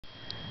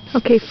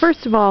Okay,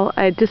 first of all,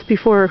 just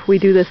before we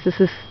do this, this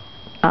is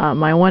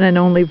my one and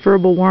only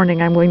verbal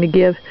warning I'm going to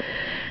give,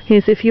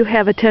 is if you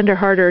have a tender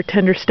heart or a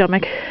tender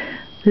stomach,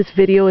 this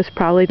video is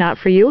probably not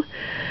for you.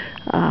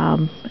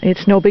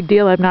 It's no big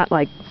deal. I'm not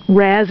like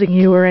razzing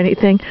you or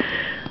anything.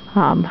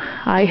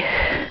 I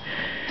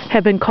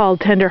have been called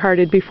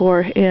tender-hearted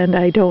before, and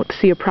I don't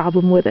see a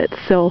problem with it.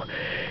 So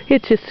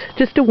it's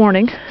just a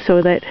warning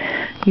so that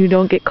you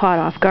don't get caught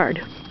off guard.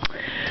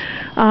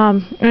 I'm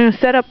going to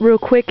set up real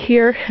quick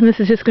here, and this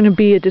is just going to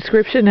be a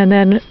description, and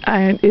then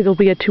it'll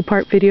be a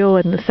two-part video,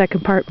 and the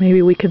second part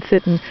maybe we can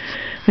sit and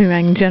maybe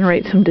I can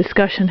generate some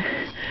discussion.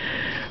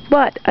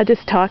 But I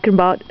just talking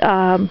about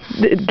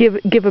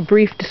give a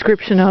brief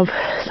description of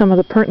some of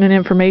the pertinent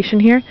information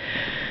here.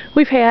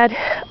 We've had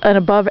an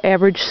above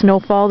average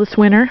snowfall this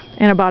winter,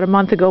 and about a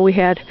month ago we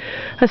had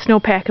a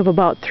snowpack of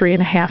about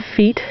 3.5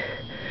 feet.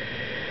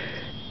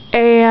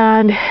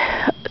 And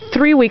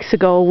 3 weeks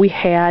ago we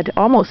had,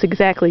 almost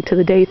exactly to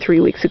the day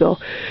 3 weeks ago,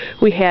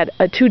 we had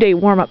a 2-day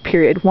warm-up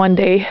period. One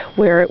day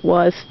where it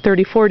was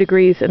 34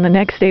 degrees and the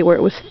next day where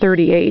it was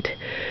 38.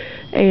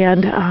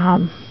 And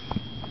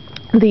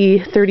the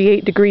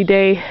 38-degree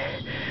day,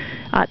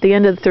 at the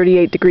end of the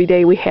 38-degree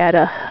day, we had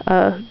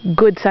a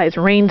good-sized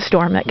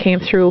rainstorm that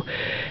came through,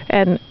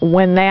 and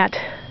when that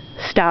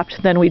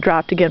stopped, then we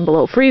dropped again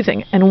below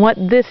freezing. And what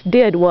this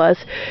did was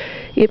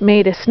it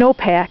made a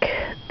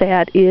snowpack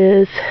that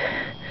is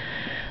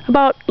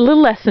about a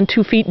little less than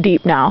 2 feet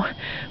deep now,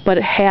 but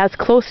it has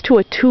close to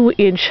a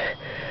 2-inch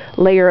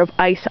layer of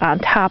ice on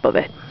top of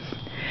it.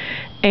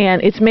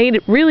 And it's made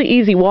it really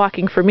easy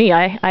walking for me.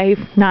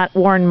 I've not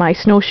worn my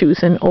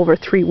snowshoes in over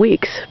 3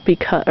 weeks,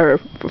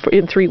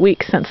 in 3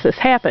 weeks since this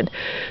happened,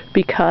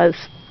 because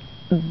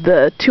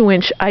the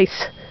 2-inch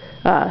ice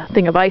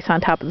thing of ice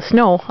on top of the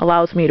snow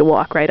allows me to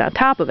walk right on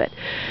top of it.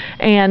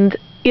 And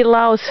it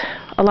allows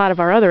a lot of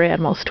our other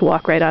animals to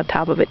walk right on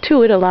top of it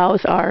too. It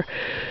allows our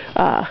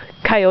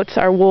coyotes,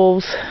 our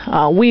wolves,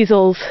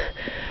 weasels.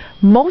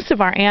 Most of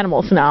our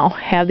animals now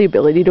have the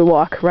ability to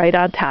walk right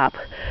on top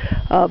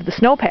of the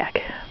snowpack.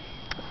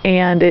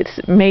 And it's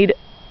made,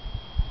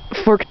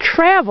 for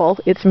travel,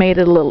 it's made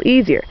it a little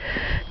easier.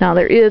 Now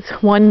there is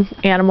one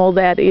animal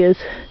that is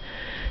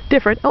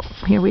different. Oh,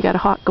 here we got a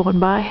hawk going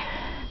by.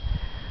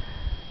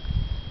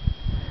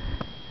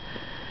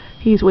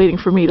 He's waiting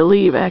for me to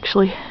leave,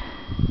 actually.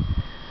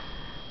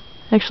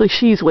 Actually,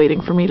 she's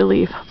waiting for me to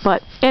leave.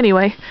 But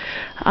anyway,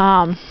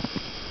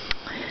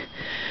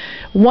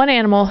 one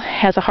animal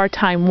has a hard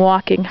time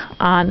walking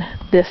on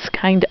this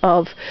kind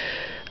of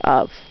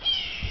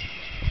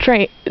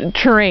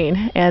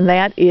terrain, and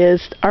that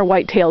is our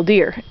white-tailed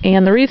deer.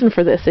 And the reason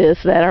for this is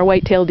that our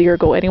white-tailed deer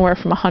go anywhere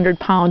from 100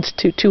 pounds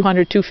to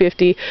 200,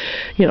 250.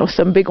 You know,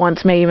 some big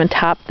ones may even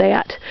top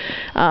that.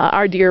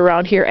 Our deer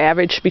around here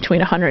average between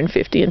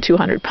 150 and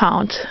 200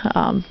 pounds.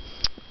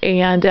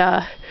 And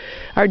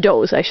our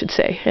does, I should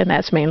say, and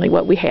that's mainly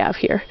what we have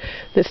here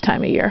this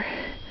time of year.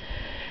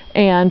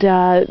 And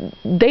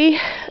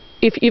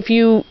if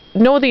you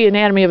know the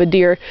anatomy of a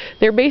deer,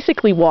 they're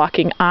basically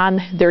walking on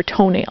their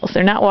toenails.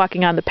 They're not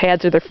walking on the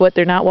pads of their foot.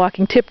 They're not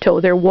walking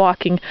tiptoe. They're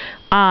walking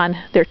on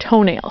their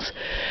toenails.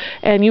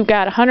 And you've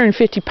got a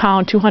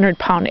 150-pound,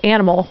 200-pound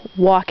animal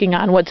walking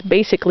on what's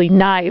basically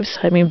knives.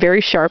 I mean,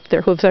 very sharp.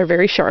 Their hooves are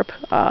very sharp.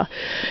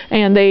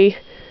 And they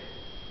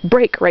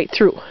break right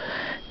through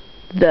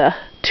the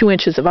 2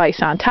 inches of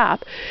ice on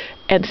top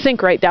and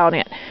sink right down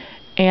in.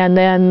 And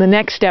then the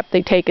next step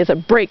they take is a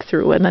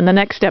breakthrough, and then the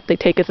next step they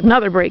take is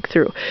another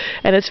breakthrough.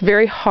 And it's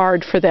very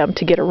hard for them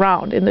to get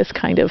around in this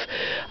kind of,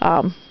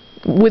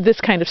 with this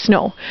kind of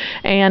snow.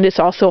 And it's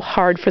also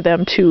hard for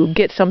them to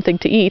get something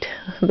to eat.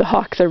 The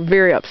hawks are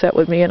very upset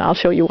with me, and I'll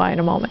show you why in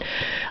a moment.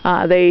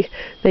 The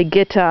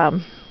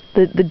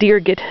deer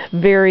get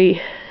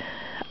very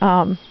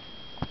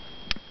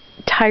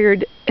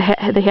tired.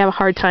 They have a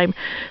hard time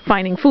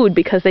finding food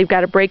because they've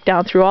got to break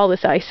down through all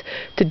this ice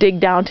to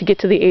dig down to get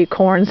to the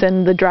acorns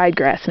and the dried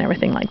grass and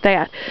everything like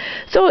that.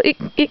 So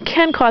it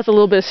can cause a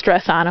little bit of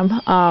stress on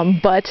them,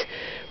 but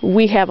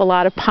we have a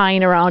lot of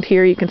pine around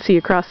here. You can see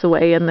across the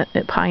way, and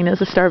the pine is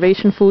a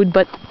starvation food,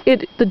 but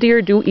the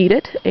deer do eat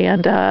it,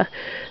 and the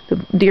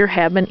deer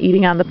have been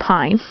eating on the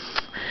pine.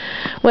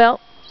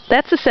 Well,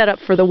 that's the setup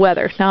for the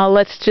weather. Now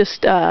let's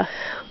just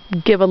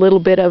give a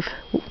little bit of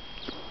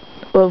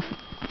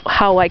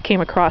how I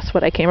came across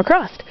what I came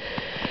across.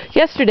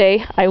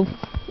 Yesterday,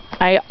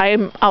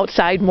 I'm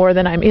outside more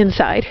than I'm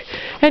inside,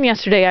 and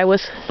yesterday I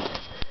was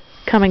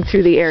coming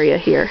through the area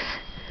here,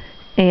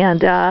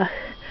 and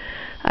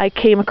I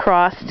came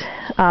across,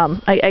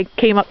 I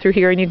came up through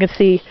here, and you can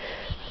see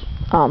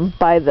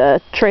by the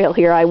trail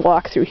here, I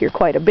walk through here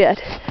quite a bit.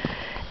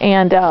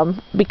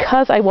 And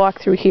because I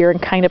walk through here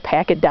and kind of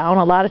pack it down,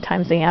 a lot of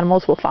times the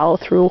animals will follow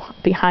through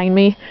behind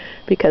me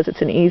because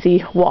it's an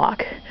easy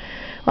walk.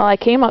 Well, I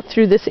came up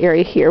through this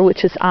area here,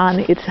 which is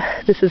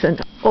this is an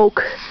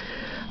oak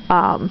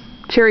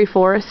cherry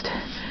forest,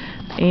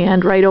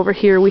 and right over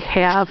here we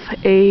have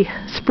a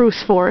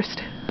spruce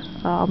forest.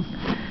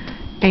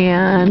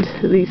 And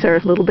these are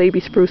little baby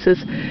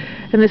spruces.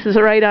 And this is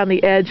right on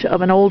the edge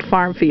of an old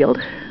farm field.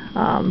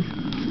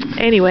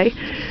 Anyway,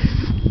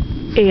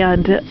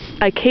 and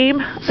I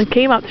came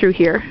up through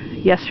here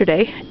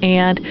yesterday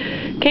and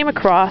came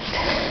across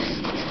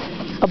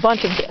a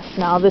bunch of this.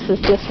 Now this is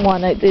just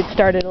one. It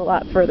started a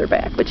lot further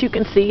back, but you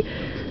can see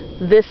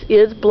this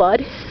is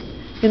blood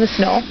in the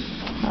snow,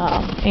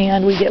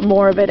 and we get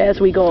more of it as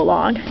we go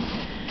along.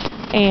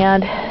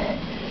 And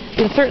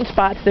in certain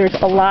spots there's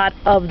a lot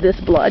of this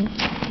blood.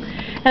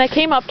 And I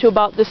came up to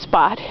about this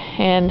spot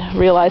and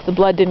realized the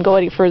blood didn't go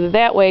any further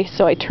that way,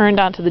 so I turned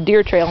onto the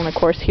deer trail, and of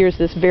course here's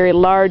this very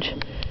large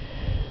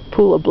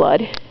pool of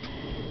blood.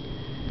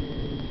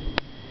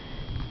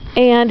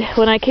 And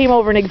when I came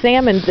over and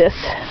examined this,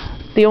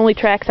 the only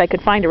tracks I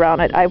could find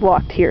around it, I've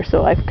walked here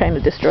so I've kind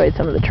of destroyed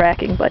some of the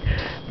tracking, but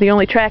the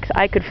only tracks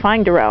I could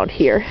find around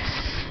here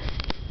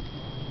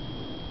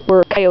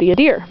were coyote and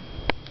deer.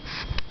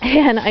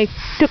 And I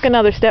took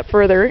another step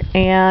further,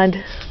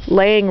 and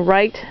laying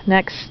right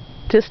next,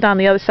 just on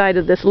the other side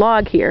of this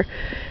log here,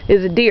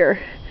 is a deer,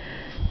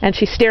 and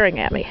she's staring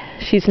at me.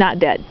 She's not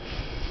dead.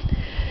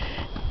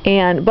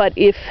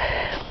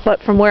 But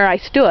from where I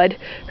stood,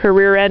 her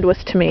rear end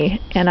was to me,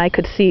 and I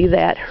could see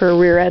that her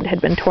rear end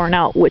had been torn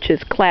out, which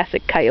is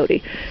classic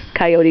coyote.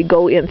 Coyote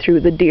go in through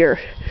the deer's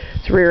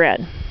rear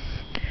end.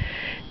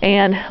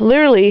 And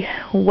literally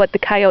what the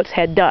coyotes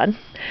had done,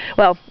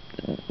 well,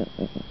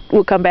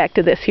 we'll come back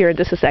to this here in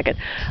just a second.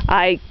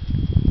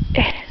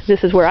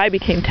 This is where I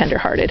became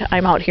tender-hearted.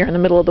 I'm out here in the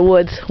middle of the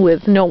woods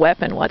with no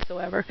weapon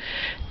whatsoever,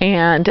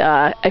 and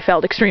I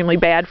felt extremely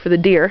bad for the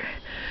deer.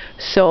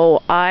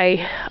 So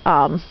I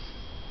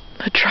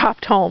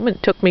dropped home, and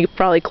it took me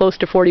probably close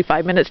to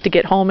 45 minutes to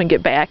get home and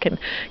get back, and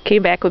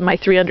came back with my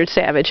 .300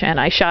 Savage, and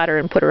I shot her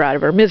and put her out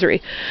of her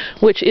misery,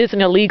 which is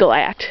an illegal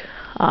act.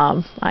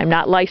 I'm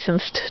not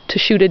licensed to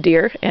shoot a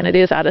deer, and it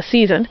is out of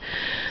season.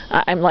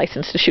 I'm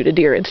licensed to shoot a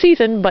deer in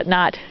season, but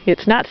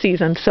it's not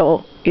season,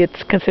 so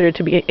it's considered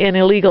to be an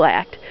illegal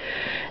act.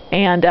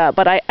 And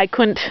but I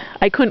couldn't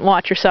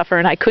watch her suffer,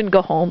 and I couldn't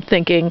go home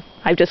thinking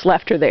I've just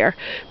left her there,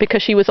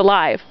 because she was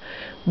alive,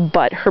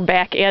 but her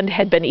back end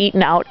had been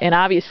eaten out, and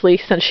obviously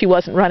since she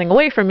wasn't running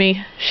away from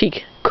me,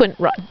 she couldn't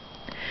run.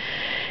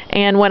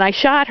 And when I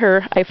shot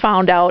her, I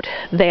found out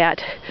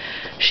that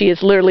she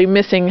is literally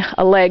missing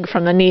a leg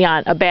from the knee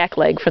on, a back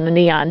leg from the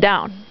knee on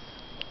down.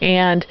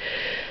 And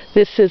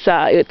this is,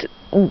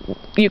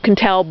 you can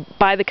tell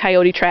by the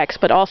coyote tracks,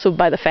 but also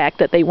by the fact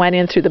that they went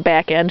in through the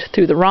back end,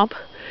 through the rump,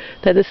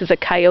 that this is a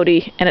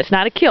coyote, and it's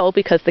not a kill,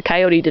 because the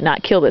coyote did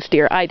not kill this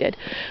deer, I did.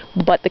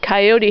 But the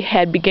coyote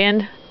had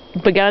begun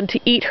to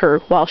eat her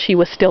while she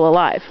was still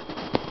alive.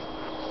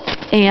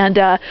 And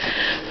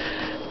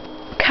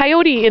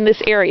coyote in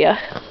this area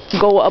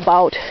go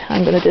about,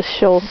 I'm going to just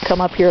come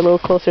up here a little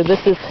closer.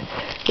 This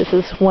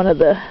is one of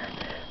the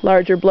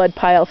larger blood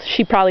piles.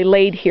 She probably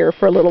laid here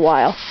for a little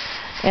while,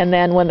 and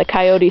then when the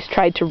coyotes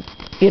tried to,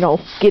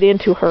 get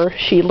into her,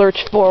 she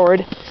lurched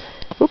forward.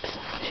 Oops,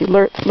 she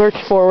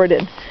lurched forward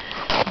and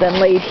then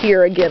laid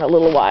here again a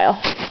little while.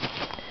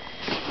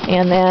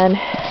 And then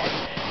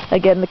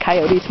again, the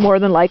coyotes more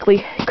than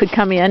likely could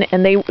come in,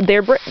 and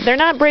they're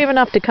not brave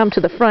enough to come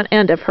to the front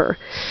end of her.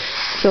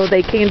 So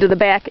they came to the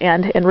back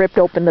end and ripped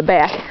open the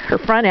back. Her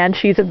front end,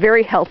 she's a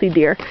very healthy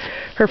deer.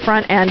 Her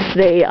front end,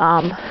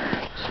 and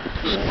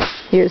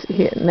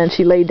then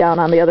she laid down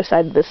on the other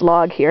side of this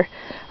log here.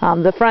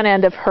 The front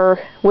end of her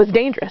was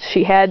dangerous.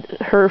 She had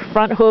her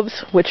front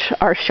hooves, which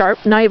are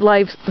sharp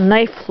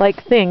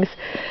knife-like things.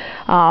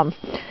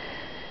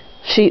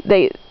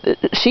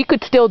 She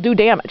could still do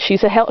damage.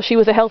 She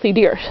was a healthy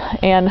deer,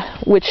 and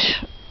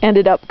which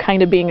ended up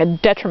kind of being a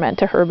detriment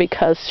to her,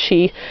 because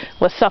she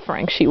was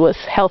suffering. She was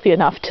healthy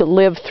enough to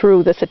live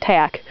through this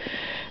attack,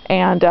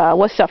 and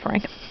was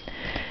suffering.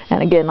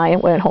 And again, I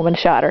went home and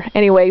shot her.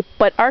 Anyway,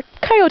 but our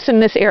coyotes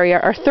in this area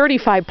are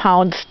 35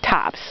 pounds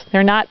tops.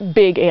 They're not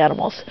big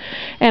animals.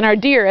 And our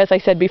deer, as I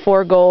said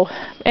before, go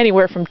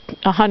anywhere from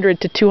 100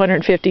 to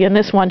 250. And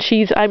this one,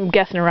 I'm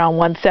guessing around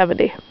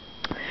 170.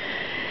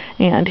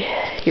 And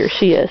here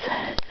she is.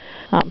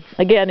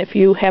 Again, if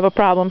you have a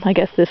problem, I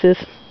guess this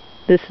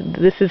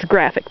is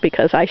graphic,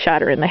 because I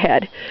shot her in the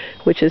head,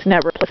 which is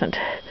never a pleasant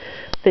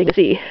thing to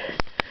see.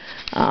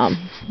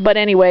 But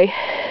anyway,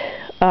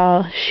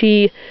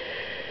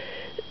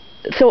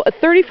 so a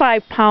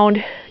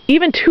 35-pound,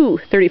 even two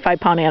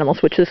 35-pound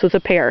animals, which this was a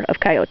pair of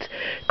coyotes,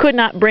 could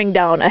not bring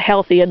down a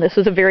healthy, and this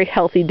was a very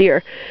healthy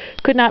deer,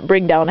 could not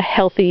bring down a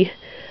healthy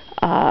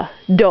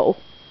doe.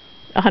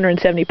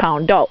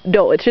 170-pound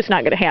doe. It's just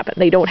not going to happen.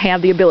 They don't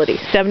have the ability.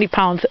 70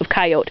 pounds of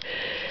coyote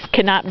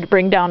cannot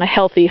bring down a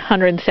healthy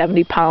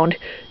 170-pound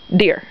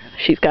deer.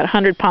 She's got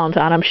 100 pounds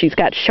on them. She's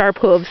got sharp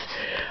hooves.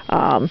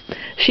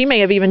 She may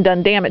have even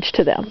done damage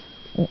to them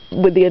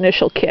with the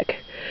initial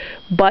kick.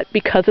 But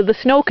because of the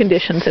snow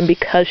conditions, and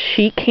because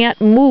she can't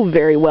move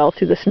very well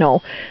through the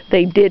snow,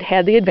 they did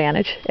have the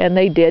advantage, and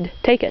they did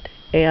take it.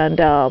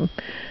 And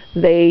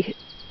they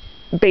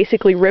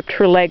basically ripped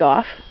her leg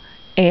off,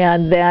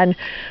 And then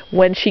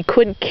when she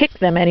couldn't kick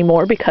them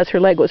anymore because her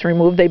leg was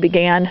removed, they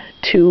began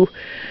to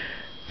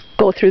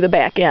go through the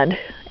back end,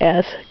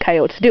 as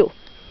coyotes do.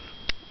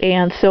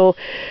 And so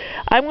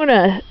I'm going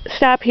to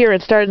stop here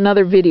and start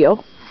another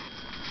video